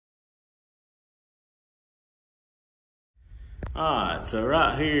All right, so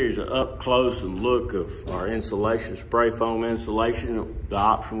right here is an up close and look of our insulation, spray foam insulation, the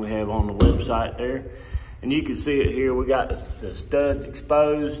option we have on the website there. And you can see it here, we got the studs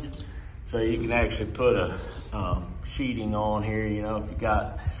exposed, so you can actually put a sheeting on here, you know, if you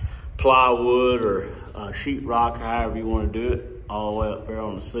got plywood or sheetrock, however you want to do it, all the way up there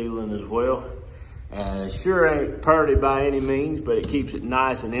on the ceiling as well. And it sure ain't pretty by any means, but it keeps it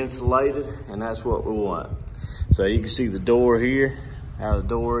nice and insulated, and that's what we want. So you can see the door here, how the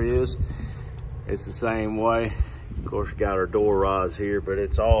door is. It's the same way. Of course, we got our door rods here, but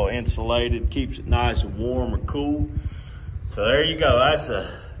it's all insulated, keeps it nice and warm or cool. So there you go. That's a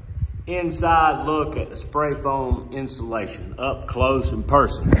inside look at the spray foam insulation, up close and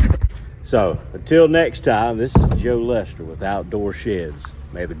personal. So until next time, this is Joe Lester with Outdoor Sheds.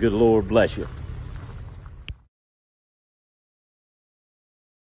 May the good Lord bless you.